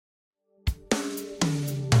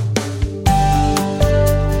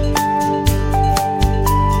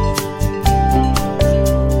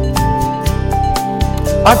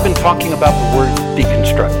I've been talking about the word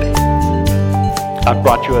deconstructing. I've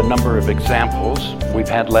brought you a number of examples. We've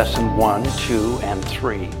had lesson 1, 2, and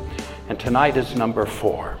 3, and tonight is number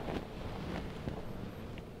 4.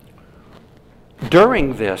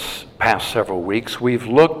 During this past several weeks, we've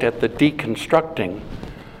looked at the deconstructing,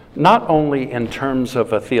 not only in terms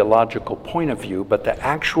of a theological point of view, but the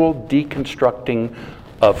actual deconstructing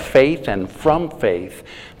of faith and from faith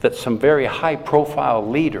that some very high-profile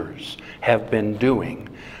leaders have been doing,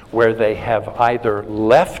 where they have either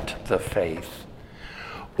left the faith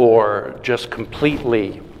or just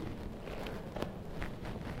completely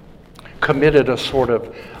committed a sort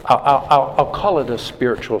of, I'll call it a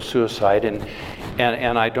spiritual suicide,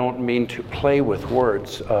 and I don't mean to play with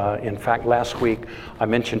words. In fact, last week I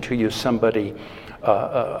mentioned to you somebody,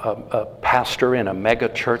 a pastor in a mega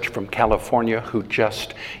church from California who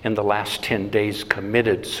just in the last 10 days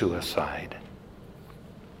committed suicide.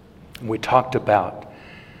 We talked about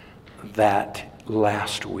that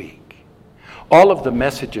last week. All of the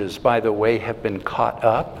messages, by the way, have been caught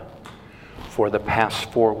up for the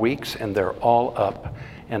past 4 weeks, and they're all up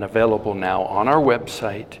and available now on our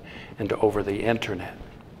website and over the internet.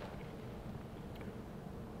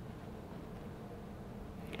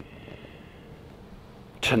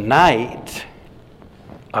 Tonight,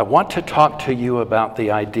 I want to talk to you about the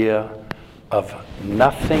idea of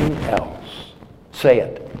nothing else. Say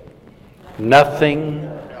it. Nothing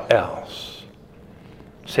else.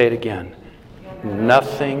 Say it again.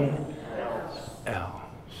 Nothing else.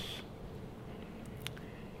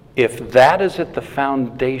 If that is at the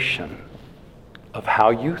foundation of how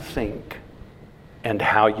you think and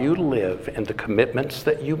how you live and the commitments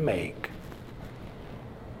that you make,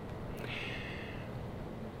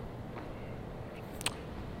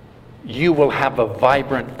 you will have a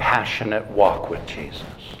vibrant, passionate walk with Jesus.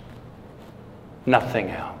 Nothing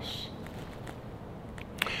else.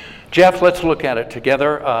 Jeff, let's look at it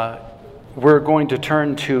together. We're going to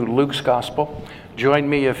turn to Luke's Gospel. Join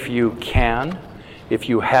me if you can. If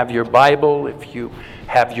you have your Bible, if you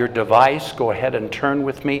have your device, go ahead and turn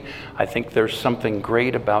with me. I think there's something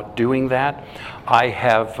great about doing that. I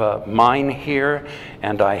have mine here,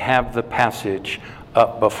 and I have the passage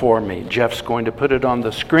up before me. Jeff's going to put it on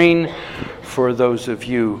the screen for those of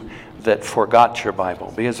you that forgot your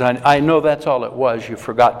Bible, because I know that's all it was. You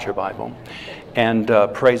forgot your Bible. And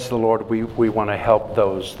praise the Lord, we want to help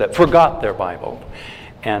those that forgot their Bible.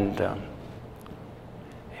 And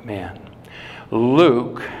amen.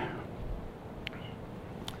 Luke,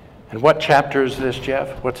 and what chapter is this,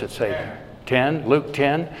 Jeff? What's it say there? 10? Luke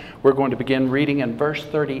 10. We're going to begin reading in verse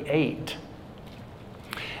 38.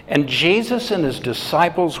 And Jesus and his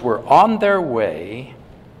disciples were on their way,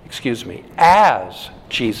 as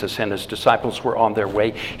Jesus and his disciples were on their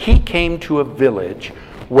way, he came to a village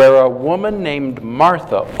where a woman named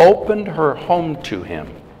Martha opened her home to him.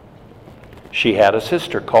 She had a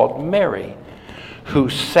sister called Mary, who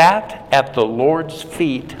sat at the Lord's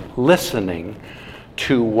feet listening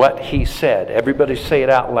to what he said. Everybody say it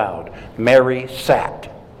out loud. Mary sat.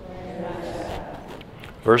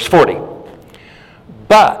 Verse 40.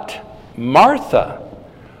 But Martha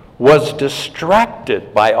was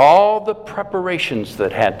distracted by all the preparations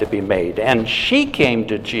that had to be made, and she came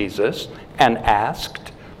to Jesus and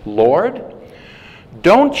asked, Lord,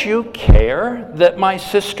 don't you care that my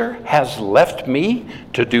sister has left me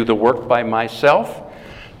to do the work by myself?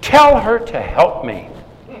 Tell her to help me.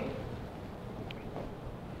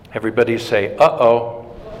 Everybody say, uh-oh.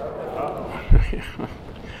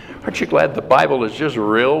 Aren't you glad the Bible is just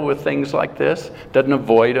real with things like this? Doesn't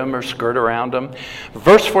avoid them or skirt around them.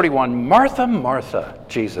 Verse 41, Martha, Martha,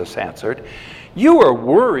 Jesus answered, you are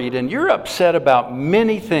worried and you're upset about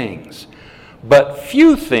many things, but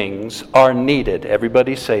few things are needed.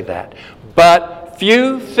 Everybody say that. But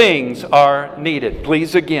few things are needed.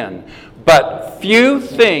 Please again. But few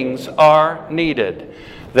things are needed.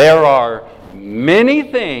 There are many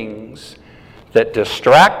things that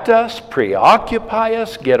distract us, preoccupy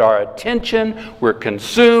us, get our attention. We're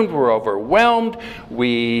consumed, we're overwhelmed.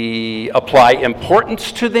 We apply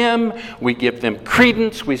importance to them. We give them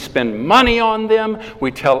credence. We spend money on them.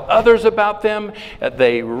 We tell others about them.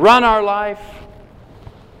 They run our life.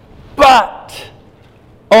 But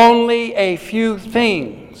only a few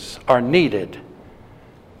things are needed.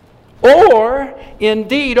 Or,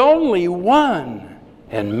 indeed, only one.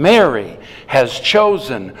 And Mary has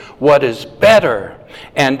chosen what is better,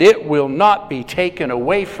 and it will not be taken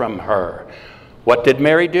away from her. What did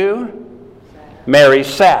Mary do? Mary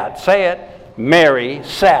sat. Say it. Mary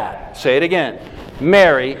sat. Say it again.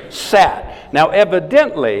 Mary sat. Now,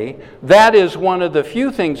 evidently, that is one of the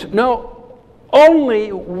few things. No,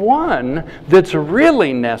 only one that's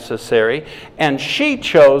really necessary, and she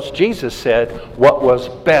chose, Jesus said, what was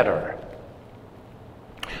better.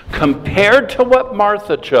 Compared to what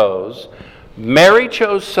Martha chose, Mary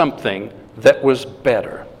chose something that was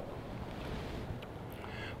better.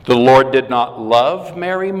 The Lord did not love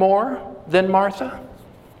Mary more than Martha.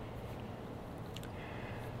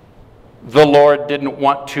 The Lord didn't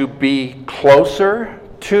want to be closer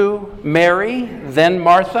to Mary than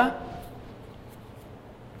Martha.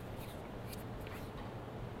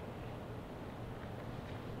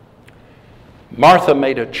 Martha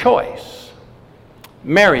made a choice.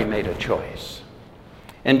 Mary made a choice.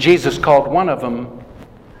 And Jesus called one of them,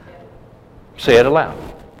 say it aloud.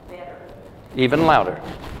 Better. Even louder.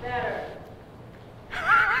 Better.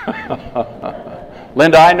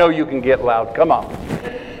 Linda, I know you can get loud. Come on.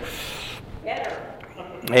 Better.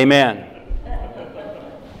 Amen.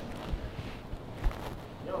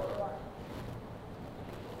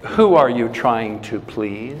 Who are you trying to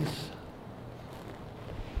please?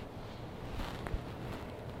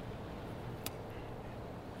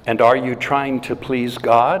 And are you trying to please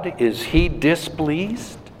God? Is He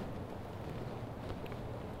displeased?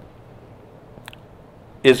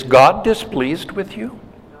 Is God displeased with you?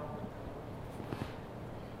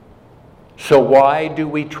 So why do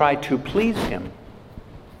we try to please Him?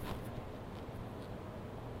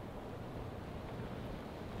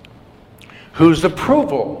 Whose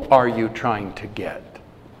approval are you trying to get?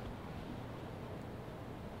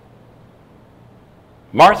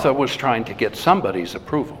 Martha was trying to get somebody's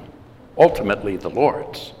approval, ultimately the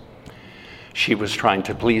Lord's. She was trying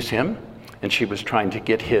to please Him, and she was trying to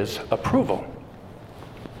get His approval.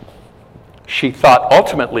 She thought,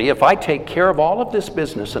 ultimately, if I take care of all of this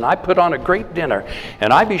business and I put on a great dinner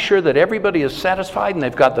and I be sure that everybody is satisfied and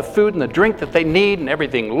they've got the food and the drink that they need and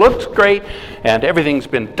everything looks great and everything's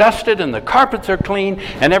been dusted and the carpets are clean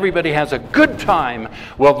and everybody has a good time,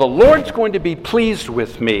 well, the Lord's going to be pleased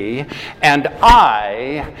with me and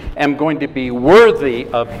I am going to be worthy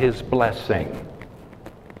of His blessing.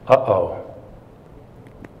 Uh-oh.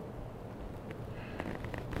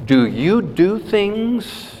 Do you do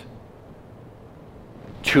things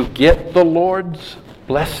to get the Lord's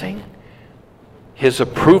blessing, His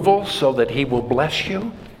approval, so that He will bless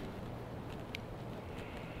you?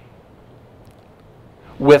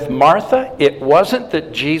 With Martha, it wasn't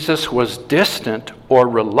that Jesus was distant or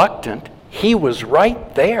reluctant. He was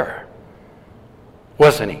right there,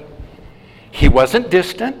 wasn't He? He wasn't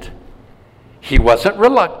distant. He wasn't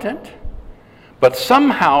reluctant. But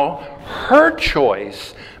somehow her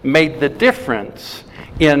choice made the difference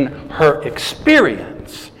in her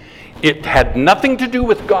experience. It had nothing to do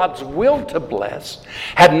with God's will to bless,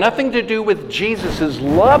 had nothing to do with Jesus'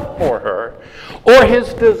 love for her, or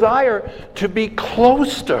His desire to be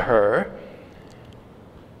close to her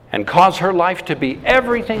and cause her life to be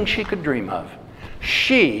everything she could dream of.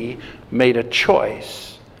 She made a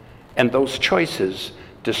choice, and those choices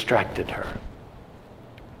distracted her.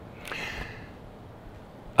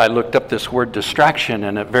 I looked up this word distraction,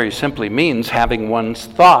 and it very simply means having one's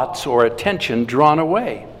thoughts or attention drawn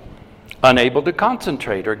away, unable to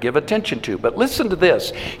concentrate or give attention to. But listen to this.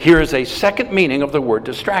 Here is a second meaning of the word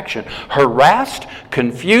distraction: harassed,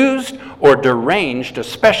 confused, or deranged,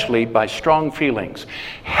 especially by strong feelings.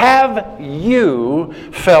 Have you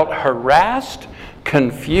felt harassed,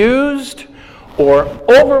 confused, or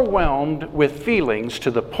overwhelmed with feelings to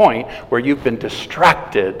the point where you've been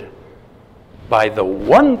distracted by the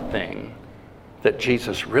one thing that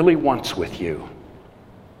Jesus really wants with you?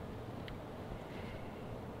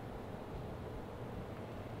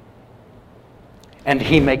 And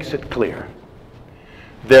He makes it clear.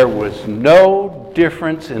 There was no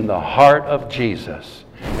difference in the heart of Jesus,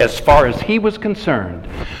 as far as He was concerned,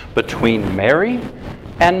 between Mary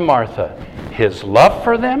and Martha. His love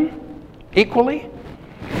for them equally,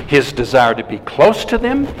 His desire to be close to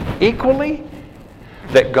them equally,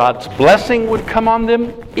 that God's blessing would come on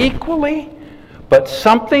them equally, but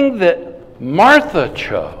something that Martha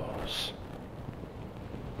chose.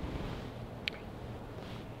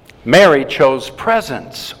 Mary chose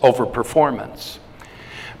presence over performance.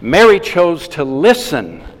 Mary chose to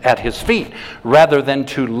listen at His feet rather than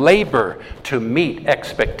to labor to meet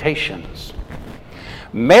expectations.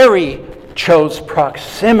 Mary chose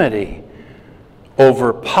proximity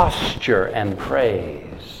over posture and praise.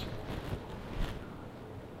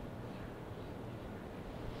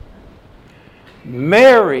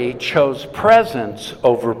 Mary chose presence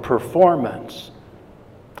over performance.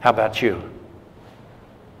 How about you?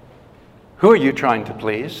 Who are you trying to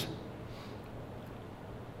please?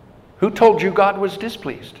 Who told you God was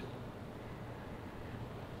displeased?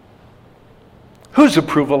 Whose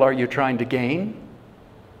approval are you trying to gain?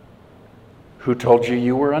 Who told you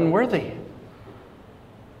you were unworthy?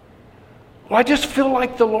 Well, I just feel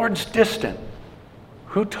like the Lord's distant.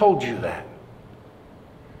 Who told you that?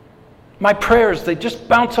 My prayers, they just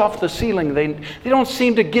bounce off the ceiling. They don't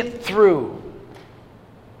seem to get through.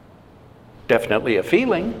 Definitely a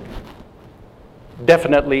feeling.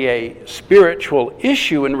 Definitely a spiritual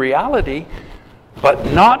issue in reality,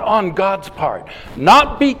 but not on God's part.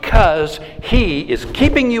 Not because He is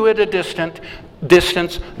keeping you at a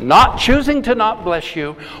distance, not choosing to not bless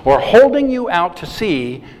you, or holding you out to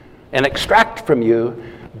see and extract from you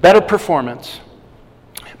better performance,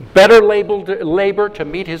 better labor to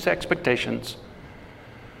meet His expectations.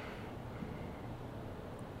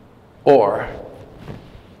 Or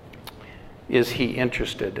is He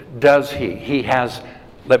interested? Does He has,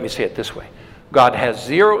 let me say it this way, God has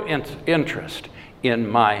zero interest in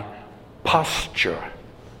my posture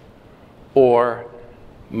or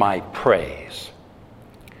my praise.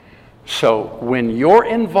 So when you're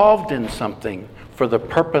involved in something for the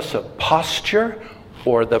purpose of posture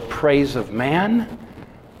or the praise of man,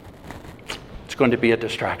 it's going to be a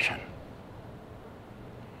distraction.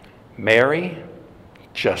 Mary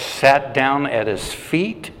just sat down at His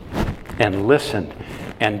feet and listened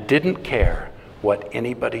and didn't care what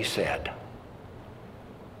anybody said.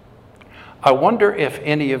 I wonder if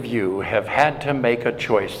any of you have had to make a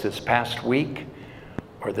choice this past week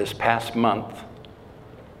or this past month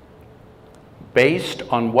based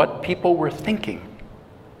on what people were thinking.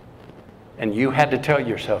 And you had to tell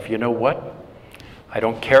yourself, you know what? I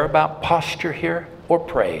don't care about posture here or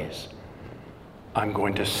praise. I'm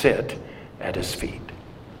going to sit at His feet.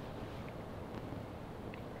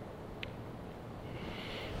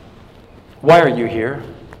 Why are you here?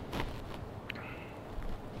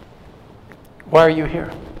 Why are you here?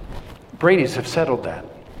 Brady's have settled that.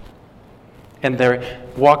 And they're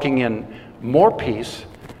walking in more peace,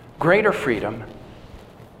 greater freedom,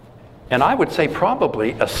 and I would say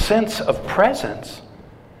probably a sense of presence,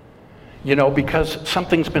 because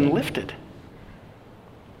something's been lifted.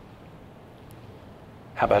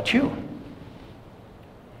 How about you?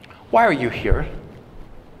 Why are you here?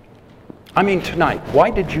 I mean, tonight,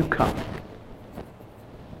 why did you come?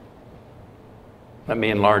 Let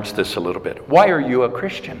me enlarge this a little bit. Why are you a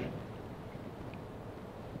Christian?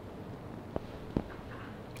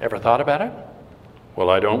 Ever thought about it? Well,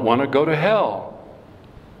 I don't want to go to hell.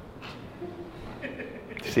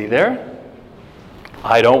 See there?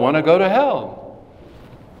 I don't want to go to hell.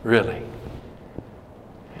 Really.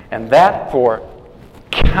 And that for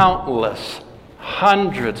countless,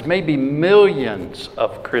 hundreds, maybe millions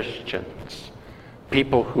of Christians,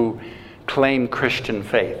 people who claim Christian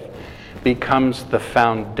faith, becomes the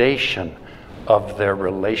foundation of their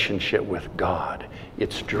relationship with God.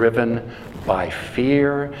 It's driven by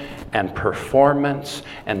fear and performance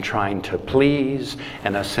and trying to please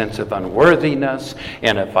and a sense of unworthiness.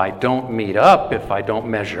 And if I don't meet up, if I don't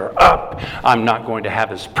measure up, I'm not going to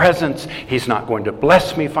have His presence. He's not going to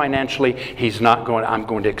bless me financially. I'm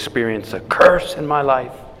going to experience a curse in my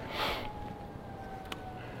life.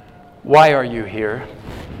 Why are you here?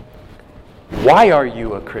 Why are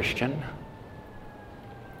you a Christian?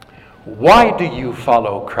 Why do you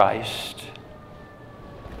follow Christ?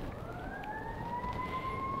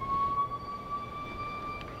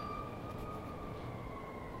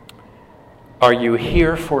 Are you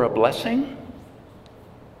here for a blessing?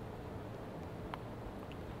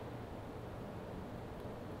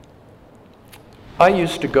 I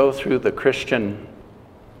used to go through the Christian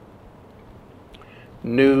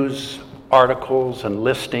news articles and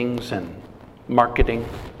listings and marketing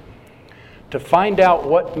to find out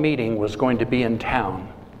what meeting was going to be in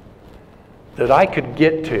town that I could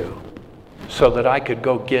get to so that I could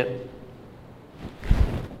go get,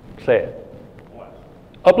 say it,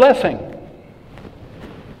 a blessing.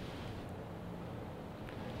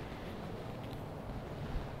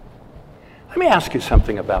 Let me ask you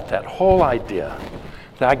something about that whole idea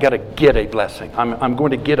that I got to get a blessing. I'm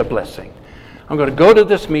going to get a blessing. I'm going to go to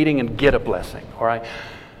this meeting and get a blessing. All right?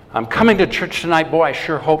 I'm coming to church tonight. Boy, I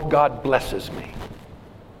sure hope God blesses me.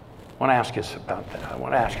 I want to ask you about that. I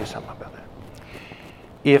want to ask you something about that.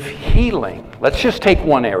 If healing, let's just take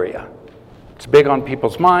one area. It's big on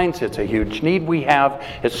people's minds. It's a huge need we have.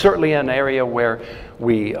 It's certainly an area where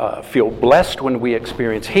we feel blessed when we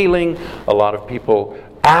experience healing. A lot of people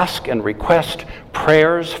ask and request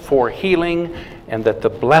prayers for healing and that the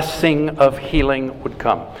blessing of healing would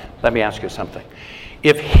come. Let me ask you something.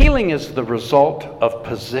 If healing is the result of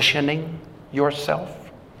positioning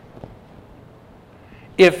yourself,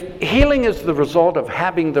 if healing is the result of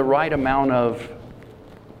having the right amount of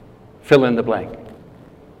fill in the blank,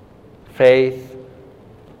 faith,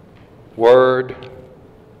 word.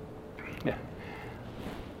 Yeah.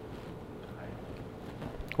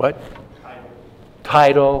 What?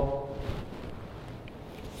 Title.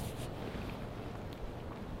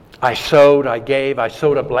 I sowed, I gave, I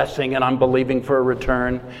sowed a blessing, and I'm believing for a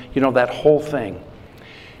return. You know, that whole thing.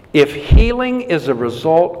 If healing is a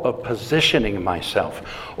result of positioning myself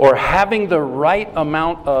or having the right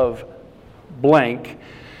amount of blank,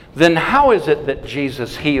 then how is it that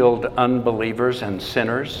Jesus healed unbelievers and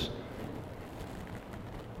sinners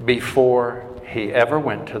before he ever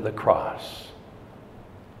went to the cross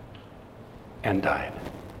and died?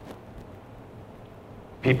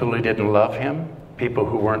 People who didn't love him, people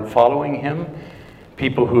who weren't following him,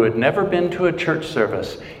 people who had never been to a church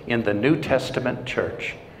service in the New Testament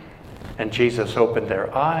church. And Jesus opened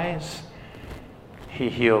their eyes. He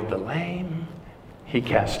healed the lame. He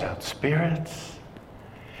cast out spirits.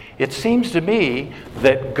 It seems to me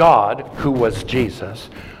that God, who was Jesus,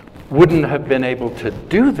 wouldn't have been able to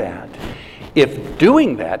do that if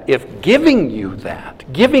doing that, if giving you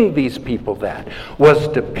that, giving these people that, was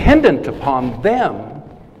dependent upon them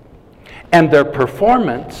and their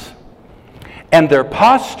performance and their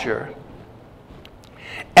posture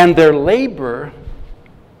and their labor.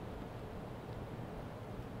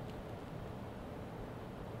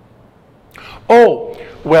 Oh,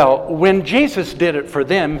 well, when Jesus did it for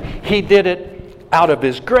them, he did it out of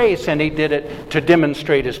his grace, and he did it to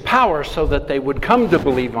demonstrate his power so that they would come to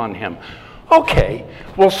believe on him. Okay,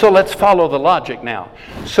 well, so let's follow the logic now.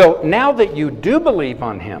 So now that you do believe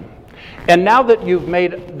on him, and now that you've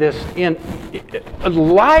made this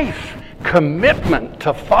life commitment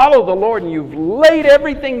to follow the Lord, and you've laid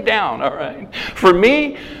everything down, all right? For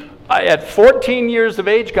me, I, at 14 years of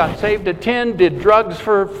age, got saved at 10, did drugs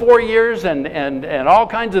for 4 years and all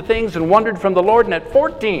kinds of things and wandered from the Lord. And at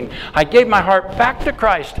 14, I gave my heart back to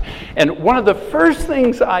Christ. And one of the first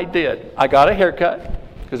things I did, I got a haircut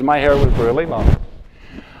because my hair was really long.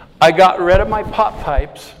 I got rid of my pot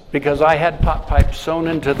pipes because I had pot pipes sewn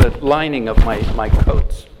into the lining of my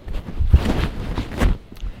coats.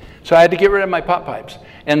 So I had to get rid of my pot pipes.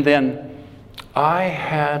 And then I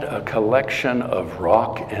had a collection of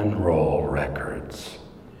rock and roll records.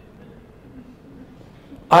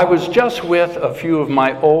 I was just with a few of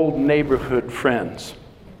my old neighborhood friends.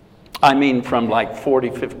 I mean, from like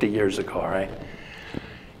 40, 50 years ago, right?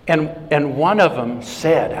 And one of them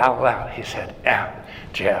said out loud, he said,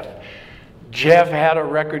 Jeff had a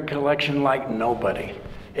record collection like nobody.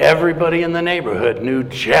 Everybody in the neighborhood knew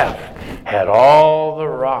Jeff had all the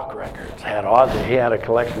rock records. He had a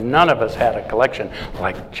collection. None of us had a collection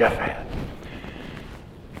like Jeff had.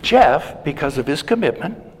 Jeff, because of his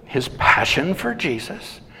commitment, his passion for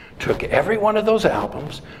Jesus, took every one of those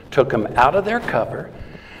albums, took them out of their cover,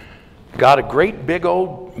 got a great big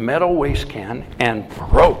old metal waste can, and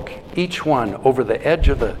broke each one over the edge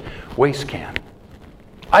of the waste can.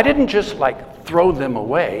 I didn't just like throw them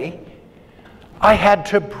away. I had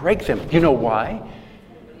to break them. You know why?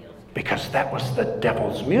 Because that was the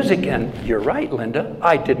devil's music. And you're right, Linda.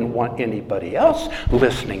 I didn't want anybody else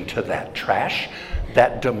listening to that trash,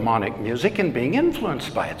 that demonic music, and being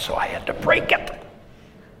influenced by it. So I had to break it.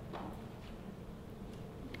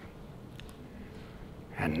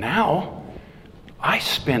 And now I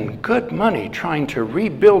spend good money trying to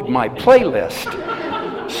rebuild my playlist.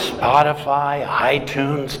 Spotify,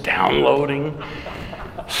 iTunes, downloading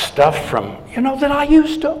stuff from, that I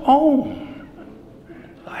used to own.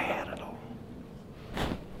 I had it all.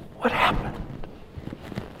 What happened?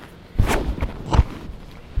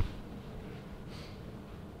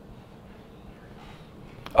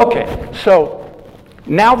 Okay, so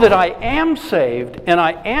now that I am saved and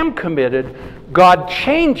I am committed, God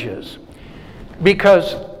changes,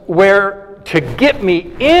 because where to get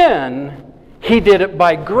me in, he did it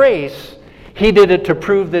by grace. He did it to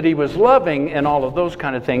prove that he was loving and all of those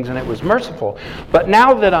kind of things, and it was merciful. But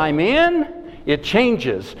now that I'm in, it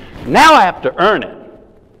changes. Now I have to earn it.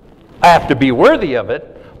 I have to be worthy of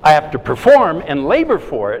it. I have to perform and labor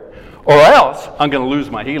for it, or else I'm going to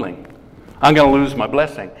lose my healing. I'm going to lose my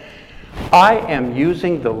blessing. I am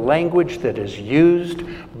using the language that is used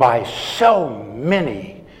by so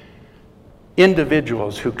many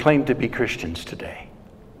individuals who claim to be Christians today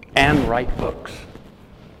and write books.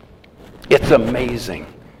 It's amazing.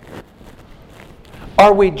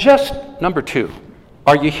 Are we just, number two,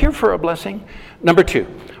 are you here for a blessing? Number two,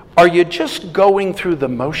 are you just going through the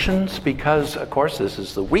motions because, of course, this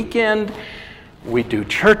is the weekend. We do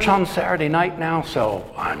church on Saturday night now, so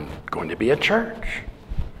I'm going to be at church.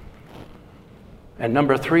 And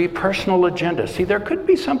number three, personal agenda. See, there could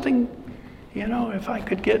be something, if I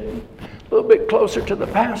could get little bit closer to the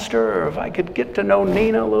pastor, or if I could get to know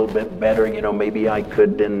Nina a little bit better, maybe I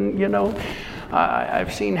could. And,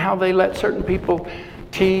 I've seen how they let certain people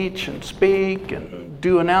teach and speak and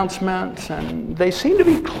do announcements, and they seem to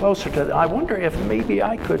be closer to that. I wonder if maybe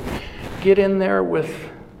I could get in there with,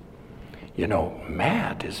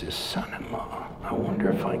 Matt is his son-in-law. I wonder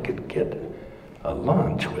if I could get a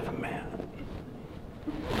lunch with Matt.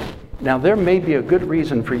 Now, there may be a good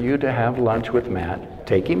reason for you to have lunch with Matt.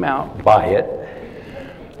 Take him out, buy it,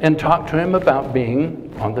 and talk to him about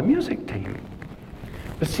being on the music team.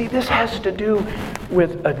 But see, this has to do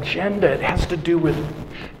with agenda. It has to do with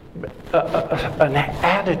an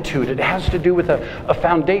attitude. It has to do with a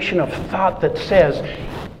foundation of thought that says,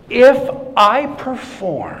 if I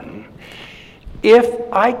perform,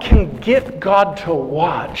 if I can get God to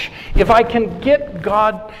watch, if I can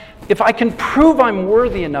prove I'm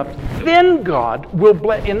worthy enough, then God will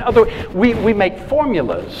bless. In other words, we make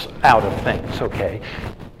formulas out of things, okay?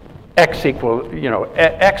 X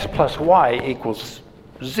plus Y equals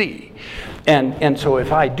Z. And so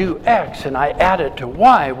if I do X and I add it to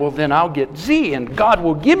Y, well, then I'll get Z, and God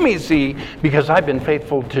will give me Z because I've been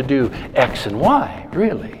faithful to do X and Y,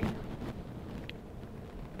 really.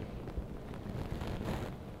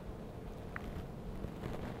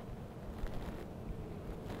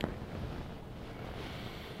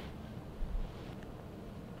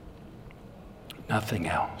 Nothing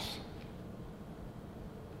else.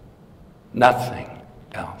 Nothing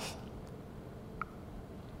else.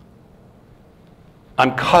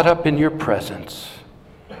 I'm caught up in your presence.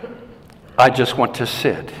 I just want to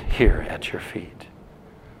sit here at your feet.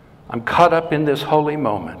 I'm caught up in this holy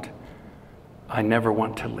moment. I never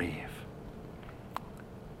want to leave.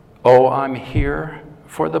 Oh, I'm here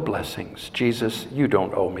for the blessings. Jesus, you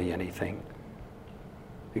don't owe me anything.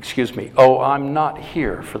 Excuse me. Oh, I'm not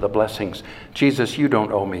here for the blessings. Jesus, you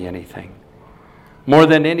don't owe me anything. More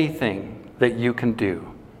than anything that you can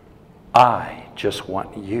do, I just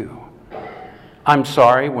want you. I'm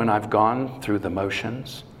sorry when I've gone through the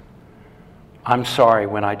motions. I'm sorry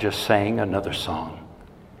when I just sang another song.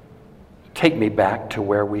 Take me back to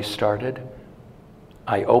where we started.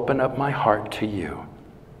 I open up my heart to you.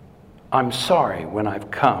 I'm sorry when I've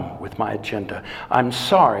come with my agenda. I'm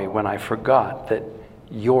sorry when I forgot that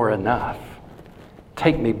you're enough.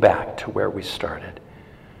 Take me back to where we started.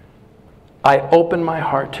 I open my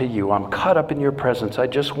heart to you. I'm caught up in your presence. I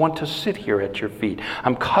just want to sit here at your feet.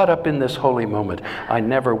 I'm caught up in this holy moment. I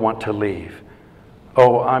never want to leave.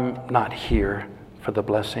 Oh, I'm not here for the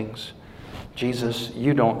blessings. Jesus,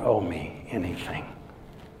 you don't owe me anything.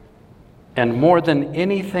 And more than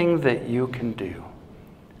anything that you can do,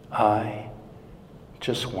 I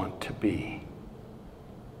just want to be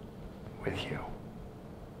with you.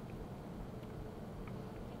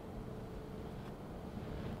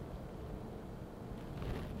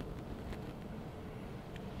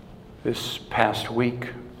 This past week,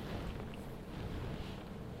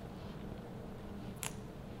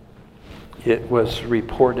 it was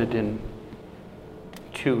reported in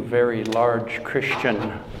two very large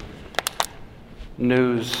Christian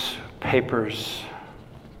newspapers,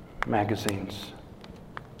 magazines,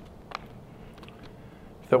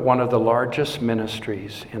 that one of the largest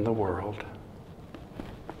ministries in the world,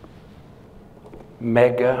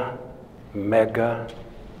 mega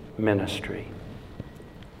ministry,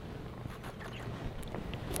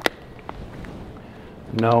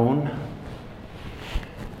 known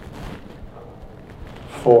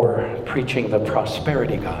for preaching the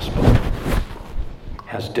prosperity gospel,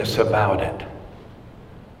 has disavowed it.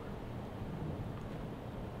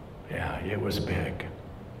 Yeah, it was big.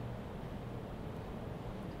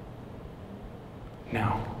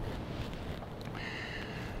 Now,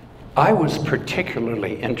 I was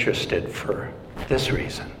particularly interested for this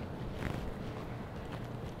reason.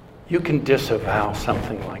 You can disavow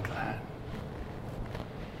something like that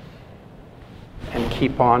and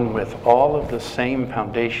keep on with all of the same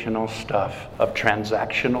foundational stuff of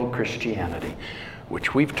transactional Christianity,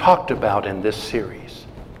 which we've talked about in this series.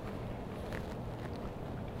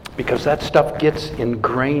 Because that stuff gets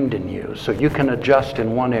ingrained in you, so you can adjust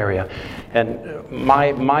in one area. And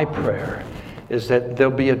my prayer is that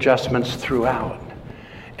there'll be adjustments throughout,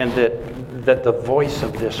 and that the voice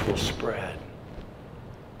of this will spread.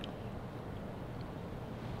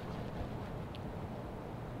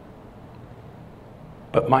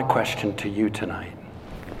 But my question to you tonight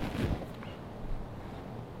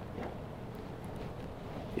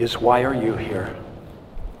is, why are you here?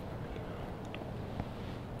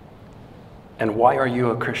 And why are you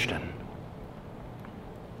a Christian?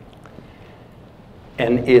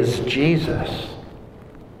 And is Jesus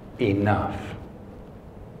enough?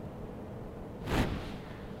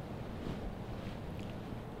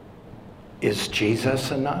 Is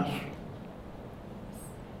Jesus enough?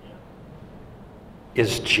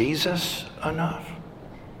 Is Jesus enough?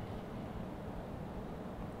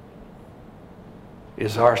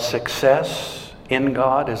 Is our success in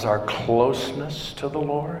God, is our closeness to the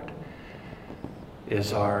Lord,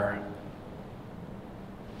 is our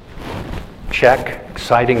check,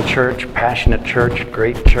 exciting church, passionate church,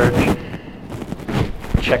 great church,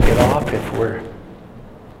 check it off if we're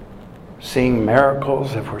seeing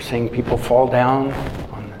miracles, if we're seeing people fall down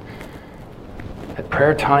at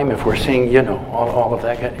prayer time, if we're seeing, all of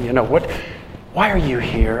that, what? Why are you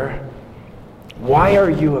here? Why are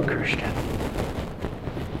you a Christian?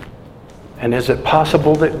 And is it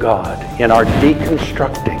possible that God, in our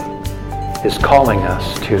deconstructing, is calling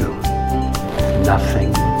us to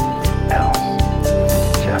nothing